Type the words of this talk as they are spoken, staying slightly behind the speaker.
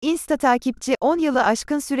Instatakipci, 10 yılı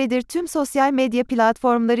aşkın süredir tüm sosyal medya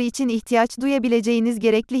platformları için ihtiyaç duyabileceğiniz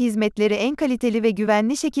gerekli hizmetleri en kaliteli ve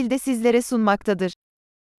güvenli şekilde sizlere sunmaktadır.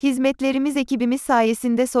 Hizmetlerimiz ekibimiz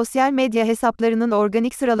sayesinde sosyal medya hesaplarının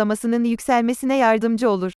organik sıralamasının yükselmesine yardımcı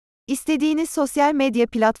olur. İstediğiniz sosyal medya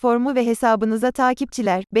platformu ve hesabınıza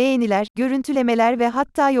takipçiler, beğeniler, görüntülemeler ve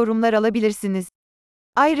hatta yorumlar alabilirsiniz.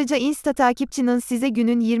 Ayrıca Instatakipci'nin size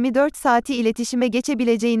günün 24 saati iletişime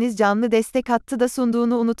geçebileceğiniz canlı destek hattı da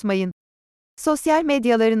sunduğunu unutmayın. Sosyal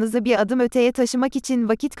medyalarınızı bir adım öteye taşımak için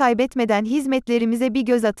vakit kaybetmeden hizmetlerimize bir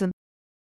göz atın.